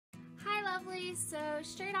lovely. So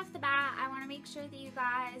straight off the bat, I want to make sure that you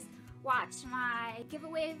guys watch my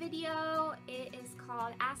giveaway video. It is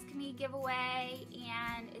called Ask Me Giveaway,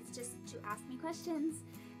 and it's just to ask me questions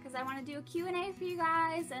because I want to do a Q&A for you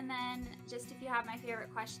guys, and then just if you have my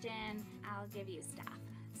favorite question, I'll give you stuff.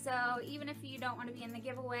 So even if you don't want to be in the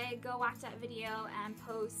giveaway, go watch that video and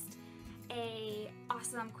post a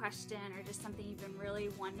awesome question or just something you've been really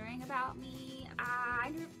wondering about me.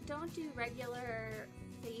 I don't do regular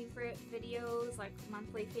favorite videos, like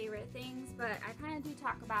monthly favorite things, but I kind of do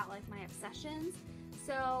talk about like my obsessions.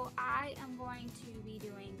 So I am going to be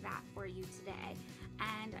doing that for you today,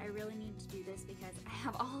 and I really need to do this because I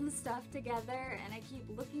have all the stuff together and I keep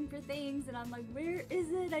looking for things and I'm like, where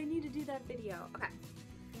is it? I need to do that video. Okay.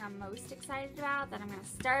 I'm most excited about that I'm going to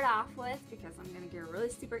start off with, because I'm going to get really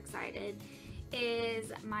super excited,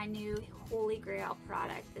 is my new Holy Grail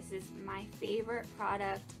product. This is my favorite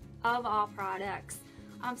product of all products.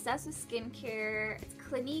 I'm obsessed with skincare. It's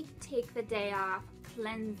Clinique Take the Day Off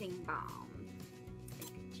Cleansing Balm. It's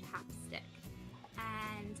like chapstick.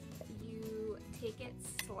 And you take it,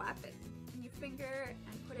 slap it in your finger,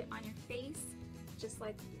 and put it on your face, just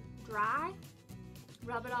like dry.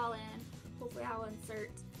 Rub it all in. Hopefully I'll insert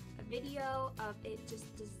a video of it just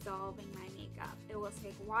dissolving my makeup. It will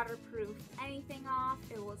take waterproof anything off.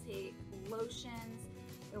 It will take lotions.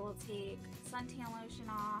 It will take suntan lotion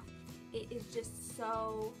off. It is just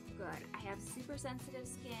so good. I have super sensitive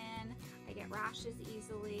skin. I get rashes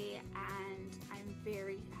easily, and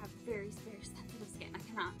have very sensitive skin.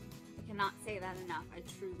 I cannot say that enough. I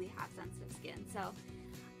truly have sensitive skin. So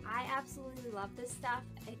I absolutely love this stuff.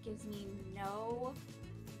 It gives me no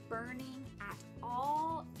burning at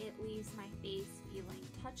all. It leaves my face feeling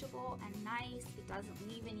touchable and nice. It doesn't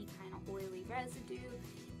leave any kind of oily residue.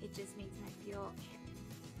 It just makes my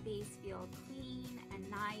face feel clean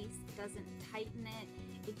and nice. It doesn't tighten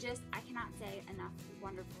it. It just, I cannot say enough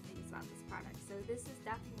wonderful things about this product. So this is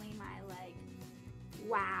definitely my like,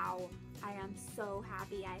 wow, I am so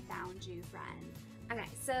happy I found you, friend. Okay,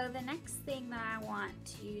 so the next thing that I want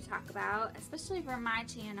to talk about, especially for my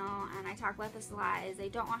channel, and I talk about this a lot, is I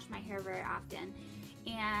don't wash my hair very often,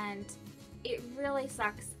 and it really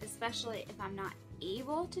sucks, especially if I'm not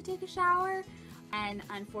able to take a shower, and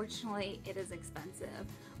unfortunately it is expensive,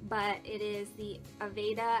 but it is the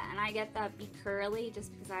Aveda, and I get the Be Curly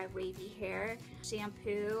just because I have wavy hair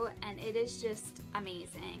shampoo, and it is just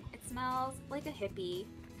amazing. It smells like a hippie.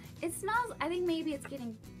 It smells, I think maybe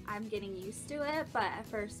I'm getting used to it, but at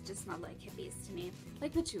first it just smelled like hippies to me.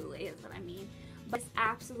 Like patchouli is what I mean. But this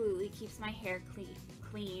absolutely keeps my hair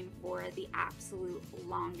clean for the absolute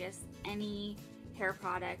longest any hair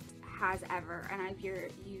product has ever, and I've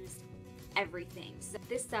used everything. So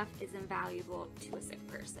this stuff is invaluable to a sick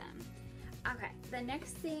person. Okay, the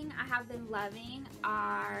next thing I have been loving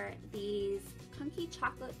are these Chunky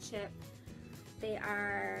Chocolate Chip. They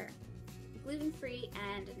are gluten-free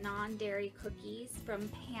and non-dairy cookies from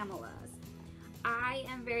Pamela's. I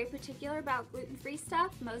am very particular about gluten-free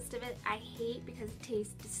stuff. Most of it I hate because it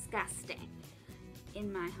tastes disgusting,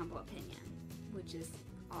 in my humble opinion, which is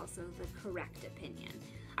also the correct opinion.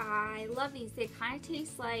 I love these. They kind of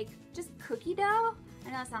taste like just cookie dough. I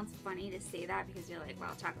know it sounds funny to say that because you're like,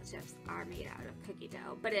 well, chocolate chips are made out of cookie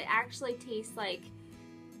dough, but it actually tastes like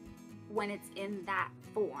when it's in that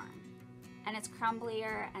form. And it's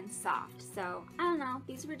crumblier and soft. So I don't know,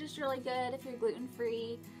 these were just really good. If you're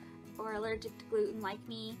gluten-free or allergic to gluten like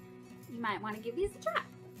me, you might want to give these a try.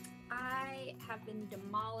 I have been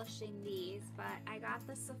demolishing these, but I got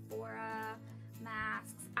the Sephora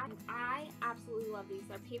masks. I absolutely love these.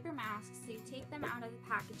 They're paper masks, so you take them out of the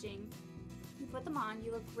packaging, you put them on,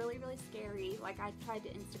 you look really scary. Like, I tried to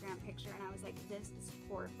Instagram picture and I was like, this is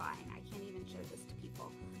horrifying. I can't even show this to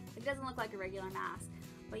people. It doesn't look like a regular mask.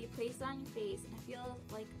 But you place it on your face and it feels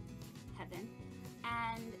like heaven,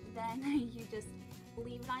 and then you just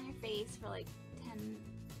leave it on your face for like 10,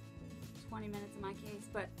 20 minutes in my case,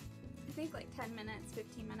 but I think like 10 minutes,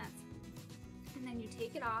 15 minutes, and then you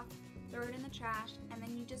take it off, throw it in the trash, and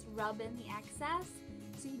then you just rub in the excess,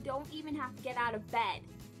 so you don't even have to get out of bed.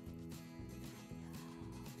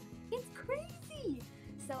 It's crazy!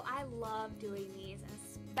 So I love doing these, and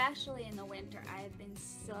especially in the winter. I have been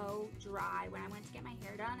so dry. When I went to get my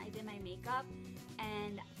hair done, I did my makeup,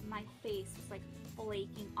 and my face was like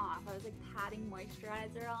flaking off. I was like patting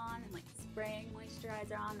moisturizer on and like spraying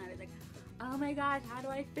moisturizer on, and I was like, oh my gosh, how do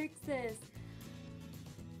I fix this?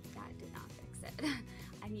 That did not fix it.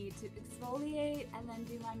 I need to exfoliate and then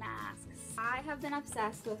do my masks. I have been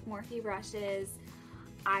obsessed with Morphe brushes,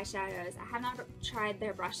 eyeshadows. I have not tried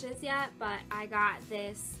their brushes yet, but I got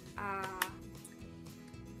this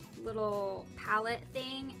little palette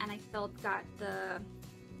thing, and I got the,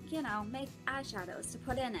 you know, make eyeshadows to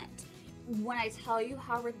put in it. When I tell you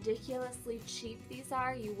how ridiculously cheap these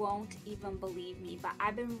are, you won't even believe me, but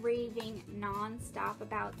I've been raving non-stop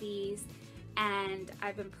about these, and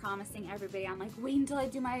I've been promising everybody, I'm like, wait until I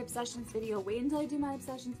do my obsessions video, wait until I do my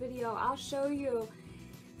obsessions video, I'll show you.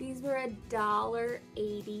 These were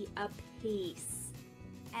 $1.80 a piece,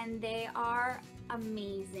 and they are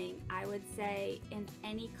amazing. I would say in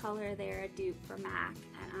any color they're a dupe for MAC,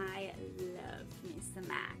 and I love me some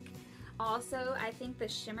MAC. Also, I think the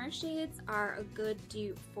shimmer shades are a good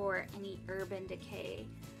dupe for any Urban Decay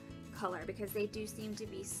color because they do seem to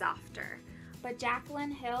be softer. But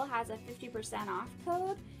Jaclyn Hill has a 50% off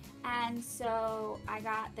code, and so I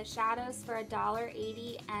got the shadows for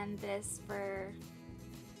 $1.80 and this for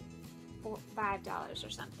 $5 or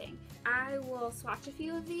something. I will swatch a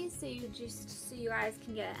few of these so you guys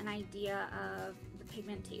can get an idea of the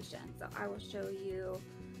pigmentation. So I will show you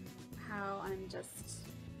how I'm just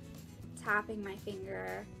tapping my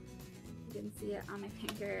finger. You can see it on my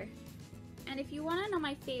finger. And if you want to know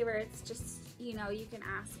my favorites, just, you know, you can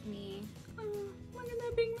ask me. Oh, look at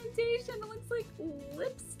that pigmentation. It looks like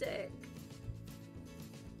lipstick.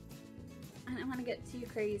 I don't want to get too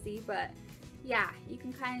crazy, but yeah, you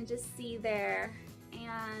can kind of just see there.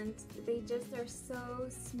 And they just are so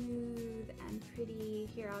smooth and pretty.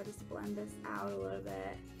 Here, I'll just blend this out a little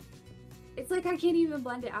bit. It's like I can't even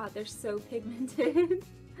blend it out. They're so pigmented.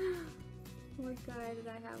 What guy did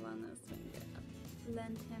I have on this finger?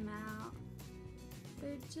 Blend him out.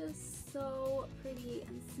 They're just so pretty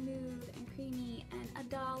and smooth and creamy, and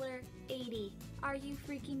 $1.80. Are you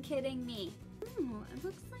freaking kidding me? Ooh, it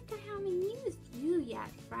looks like I haven't used you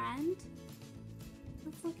yet, friend.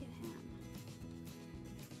 Let's look at him.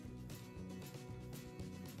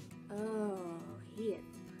 Oh, he is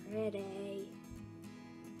pretty.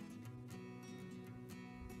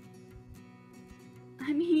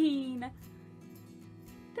 I mean,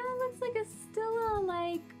 that looks like a Stella,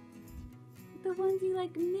 like the ones you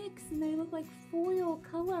like mix and they look like foil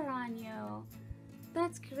color on you.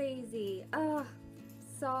 That's crazy. Ugh,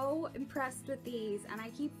 so impressed with these, and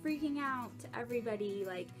I keep freaking out to everybody,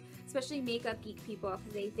 like especially Makeup Geek people,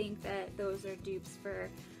 because they think that those are dupes for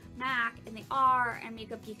MAC, and they are, and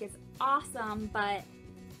Makeup Geek is awesome, but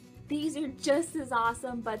these are just as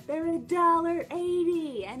awesome, but they're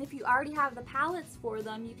 $1.80. And if you already have the palettes for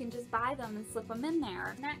them, you can just buy them and slip them in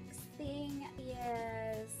there. Next thing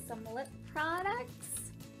is some lip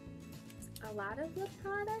products. A lot of lip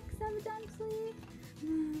products, evidently.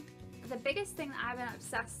 The biggest thing that I've been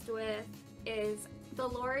obsessed with is the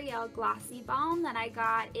L'Oreal Glossy Balm that I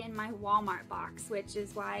got in my Walmart box, which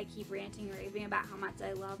is why I keep ranting and raving about how much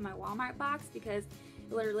I love my Walmart box, because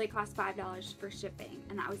it literally cost $5 for shipping,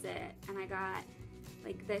 and that was it. And I got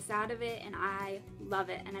like this out of it, and I love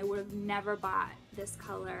it, and I would have never bought this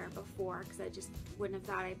color before because I just wouldn't have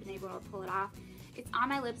thought I'd been able to pull it off. It's on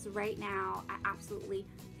my lips right now. I absolutely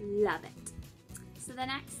love it. So the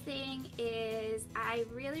next thing is, I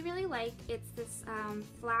really like, it's this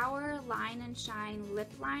Flower Line and Shine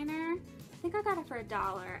lip liner. I think I got it for $1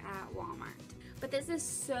 at Walmart. But this is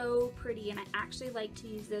so pretty, and I actually like to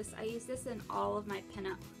use this. I use this in all of my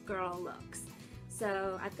pinup girl looks.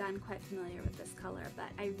 So I've gotten quite familiar with this color,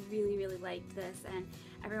 but I really liked this, and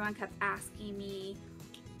everyone kept asking me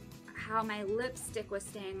how my lipstick was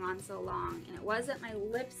staying on so long, and it wasn't my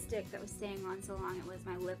lipstick that was staying on so long, it was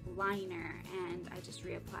my lip liner, and I just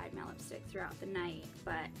reapplied my lipstick throughout the night.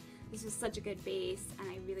 But this is such a good base, and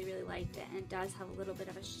I really liked it, and it does have a little bit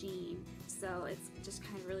of a sheen, so it's just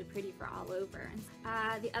kind of really pretty for all over.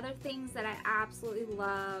 The other things that I absolutely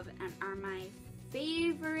love and are my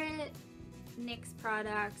favorite NYX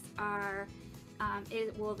products are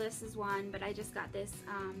well, this is one, but I just got this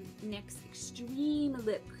NYX Extreme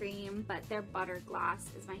Lip Cream, but their Butter Gloss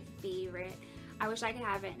is my favorite. I wish I could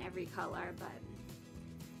have it in every color, but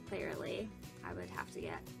clearly I would have to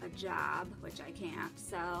get a job, which I can't.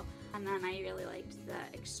 So, and then I really liked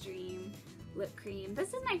the Extreme Lip Cream. This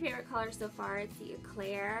is my favorite color so far. It's the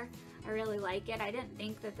Eclair. I really like it. I didn't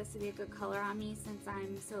think that this would be a good color on me since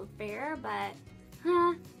I'm so fair, but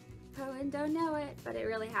oh, and don't know it, but it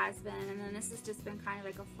really has been. And then this has just been kind of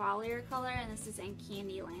like a fallier color, and this is in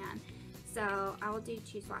Candyland. So I will do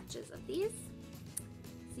 2 swatches of these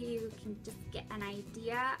so you can just get an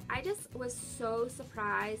idea. I just was so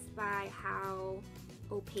surprised by how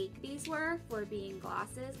opaque these were for being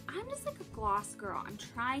glosses. I'm just like a gloss girl. I'm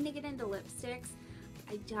trying to get into lipsticks,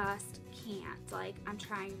 but I just can't. Like, I'm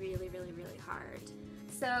trying really hard.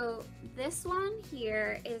 So this one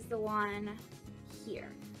here is the one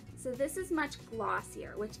here. So this is much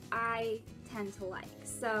glossier, which I tend to like.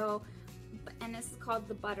 So, and this is called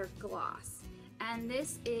the Butter Gloss. And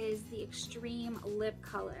this is the Extreme Lip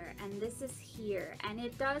Color, and this is here. And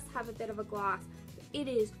it does have a bit of a gloss, but it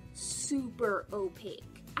is super opaque.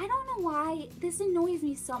 I don't know why, this annoys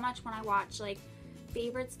me so much when I watch like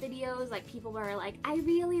favorites videos, like people are like, I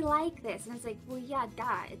really like this. And it's like, well yeah,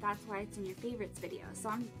 duh, that's why it's in your favorites video. So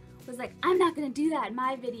I was like, I'm not gonna do that in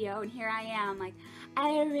my video, and here I am like,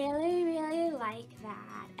 I really like that.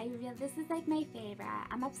 This is like my favorite.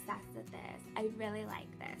 I'm obsessed with this. I really like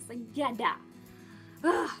this. Like, yeah, duh.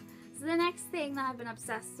 Ugh. So the next thing that I've been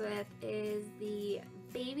obsessed with is the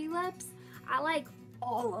baby lips. I like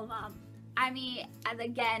all of them. I mean, and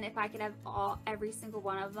again, if I could have every single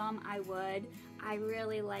one of them, I would. I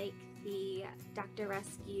really like the Dr.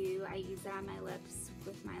 Rescue. I use that on my lips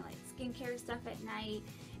with my like skincare stuff at night,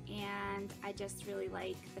 and I just really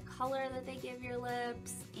like the color that they give your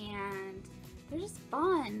lips, and they're just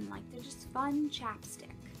fun. Like, they're just fun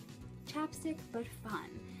chapstick. Chapstick, but fun.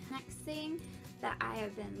 Next thing that I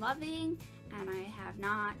have been loving, and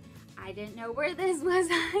I didn't know where this was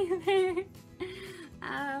either.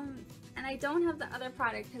 And I don't have the other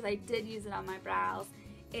product because I did use it on my brows,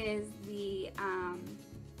 is the,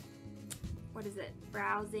 what is it?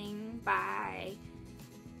 Browsing by,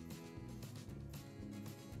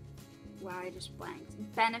 wow, I just blanked.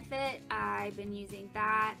 Benefit. I've been using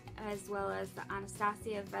that, as well as the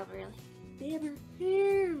Anastasia Beverly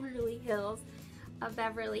Hills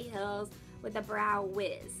with the Brow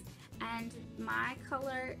Wiz. And my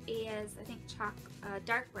color is, I think,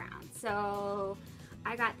 dark brown. So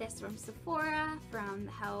I got this from Sephora from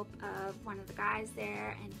the help of one of the guys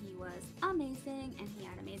there, and he was amazing, and he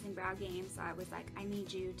had amazing brow game, so I was like, I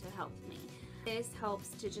need you to help me. This helps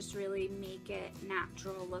to just really make it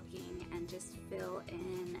natural looking and just fill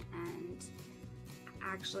in and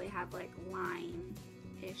actually have like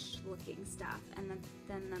line-ish looking stuff. And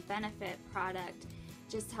then the Benefit product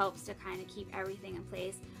just helps to kind of keep everything in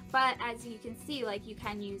place. But as you can see, like, you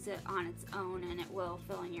can use it on its own and it will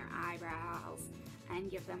fill in your eyebrows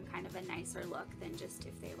and give them kind of a nicer look than just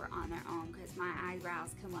if they were on their own, because my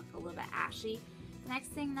eyebrows can look a little bit ashy. The next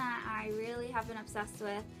thing that I really have been obsessed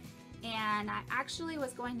with, and I actually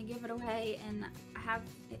was going to give it away, and I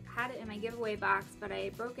had it in my giveaway box, but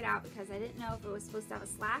I broke it out because I didn't know if it was supposed to have a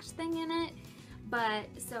slash thing in it. But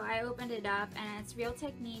so I opened it up, and it's Real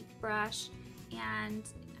Technique brush, and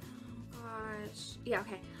oh gosh, yeah,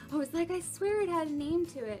 okay. I was like, I swear it had a name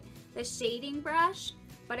to it. The shading brush,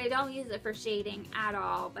 but I don't use it for shading at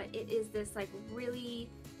all. But it is this like really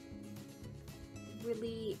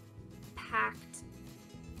packed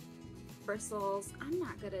bristles. I'm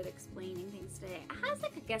not good at explaining things today. It has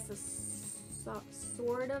like, I guess, a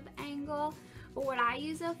sort of angle, but what I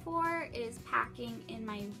use it for is packing in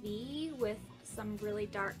my V with some really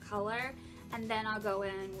dark color, and then I'll go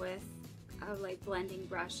in with a like blending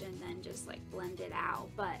brush and then just like blend it out.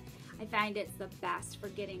 But I find it's the best for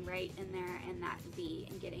getting right in there in that V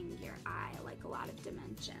and getting your eye like a lot of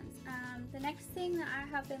dimensions. The next thing that I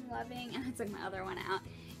have been loving, and I took my other one out,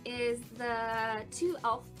 is the 2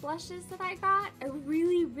 e.l.f. blushes that I got. I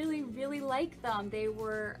really like them. They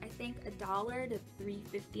were, I think, $1 to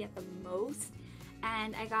 $3.50 at the most.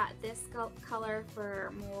 And I got this color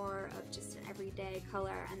for more of just an everyday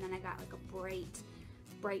color, and then I got like a bright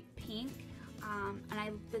pink. And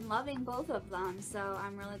I've been loving both of them, so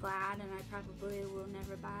I'm really glad, and I probably will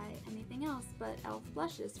never buy anything else but e.l.f.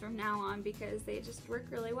 blushes from now on because they just work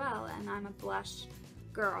really well, and I'm a blush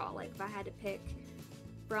girl. Like, if I had to pick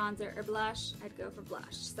bronzer or blush, I'd go for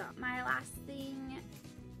blush. So my last thing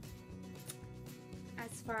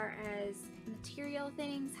as far as material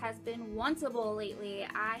things has been Onceable lately.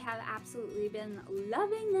 I have absolutely been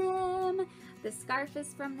loving them. The scarf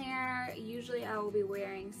is from there. Usually I will be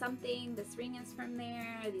wearing something. This ring is from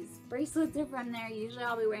there. These bracelets are from there. Usually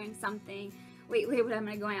I'll be wearing something. Lately when I'm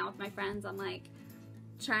going out with my friends, I'm like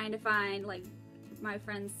trying to find like my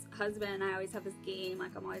friend's husband. I always have this game,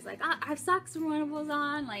 like I'm always like, I have socks from Onceables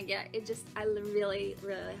on. Like, yeah, I really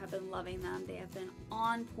have been loving them. They have been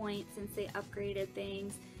on point since they upgraded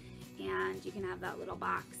things, and you can have that little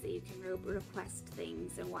box that you can request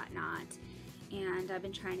things and whatnot. And I've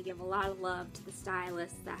been trying to give a lot of love to the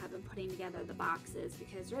stylists that have been putting together the boxes,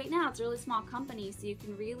 because right now it's a really small company, so you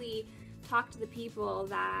can really talk to the people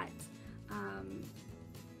that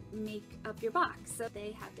make up your box. So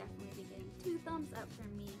they have definitely been getting 2 thumbs up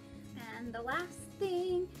from me. And the last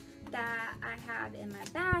thing that I have in my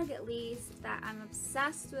bag, at least, that I'm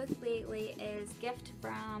obsessed with lately is gift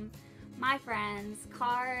from my friends,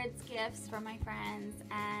 cards, gifts from my friends.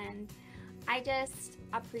 And I just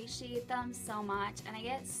appreciate them so much, and I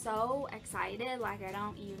get so excited, like I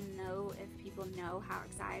don't even know if people know how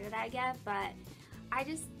excited I get, but I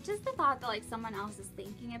just the thought that like someone else is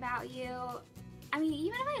thinking about you. I mean,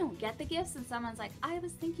 even if I don't get the gifts and someone's like, I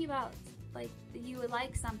was thinking about like you would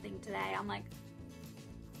like something today, I'm like,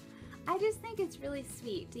 I just think it's really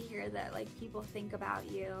sweet to hear that like people think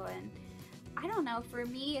about you. And I don't know, for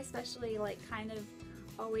me especially, like kind of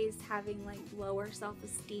always having like lower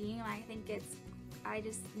self-esteem, I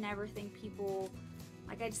just never think people,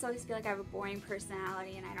 like I just always feel like I have a boring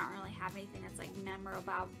personality and I don't really have anything that's like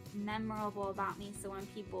memorable about me. So when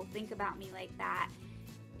people think about me like that,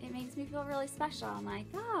 it makes me feel really special. I'm like,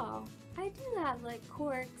 oh, I do have like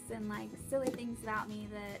quirks and like silly things about me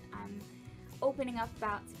that I'm opening up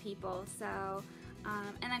about to people. So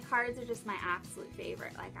and then cards are just my absolute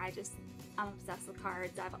favorite. Like I'm obsessed with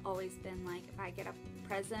cards. I've always been like, if I get a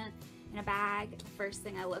present in a bag, the first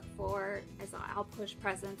thing I look for is I'll push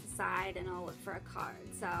presents aside and I'll look for a card.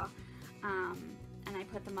 So and I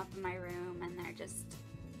put them up in my room, and they're just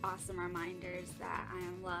awesome reminders that I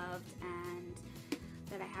am loved and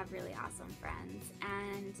that I have really awesome friends.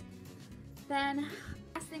 And then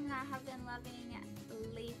last thing that I have been loving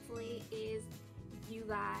lately is you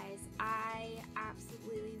guys. I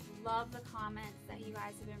absolutely love the comments that you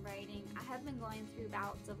guys have been writing. I have been going through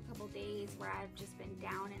bouts of a couple days where I've just been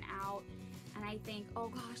down and out, and I think, oh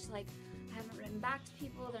gosh, like I haven't written back to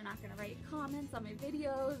people, they're not gonna write comments on my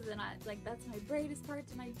videos, and that's my brightest part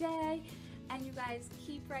to my day. And you guys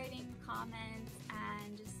keep writing comments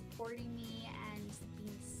and just supporting me and just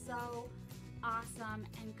being so awesome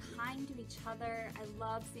and kind to each other. I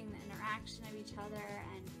love seeing the interaction of each other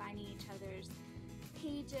and finding each other's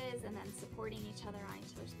pages and then supporting each other on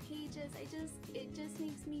each other's pages. It just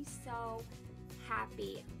makes me so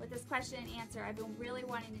happy. With this question and answer, I've been really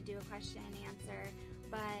wanting to do a question and answer,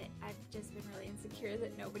 but I've just been really insecure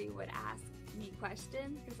that nobody would ask me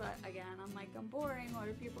questions, because again, I'm boring. What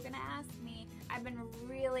are people gonna ask me? I've been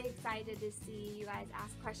really excited to see you guys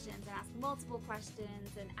ask questions and ask multiple questions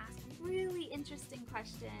and ask really interesting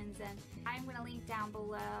questions, and I'm gonna link down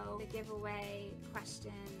below the giveaway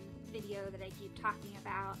question video that I keep talking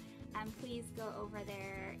about, and please go over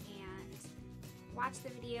there and watch the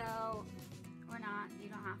video, or not, you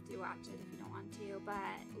don't have to watch it if you don't want to,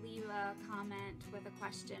 but leave a comment with a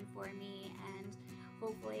question for me, and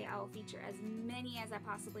hopefully I will feature as many as I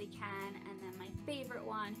possibly can. And then my favorite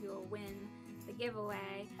one, who will win the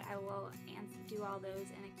giveaway, I will do all those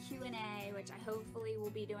in a Q&A, which I hopefully will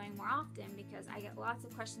be doing more often, because I get lots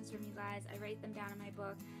of questions from you guys. I write them down in my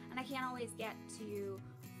book, and I can't always get to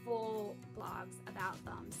full blogs about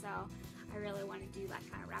them, so I really want to do that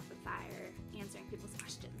kind of rapid fire, answering people's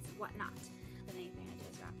questions and whatnot. But anything I do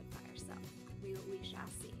is rapid fire, so we shall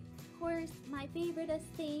see. Of course, my favoriteest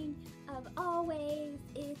thing of always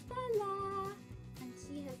is Bella, and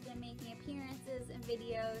she has been making appearances and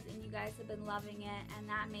videos, and you guys have been loving it, and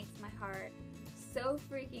that makes my heart so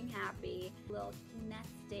freaking happy. Little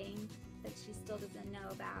nesting that she still doesn't know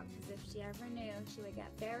about, because if she ever knew, she would get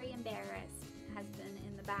very embarrassed. Has been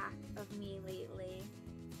in the back of me lately,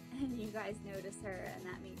 and you guys notice her, and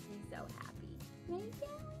that makes me so happy. Right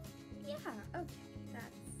now? Yeah, okay,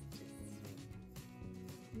 that's just,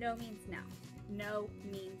 no means no. No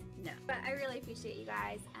means no. But I really appreciate you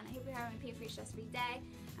guys, and I hope you're having a pain-free, stress-free day,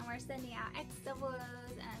 and we're sending out X doubles,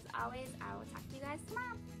 and as always, I will talk to you guys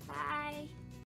tomorrow. Bye!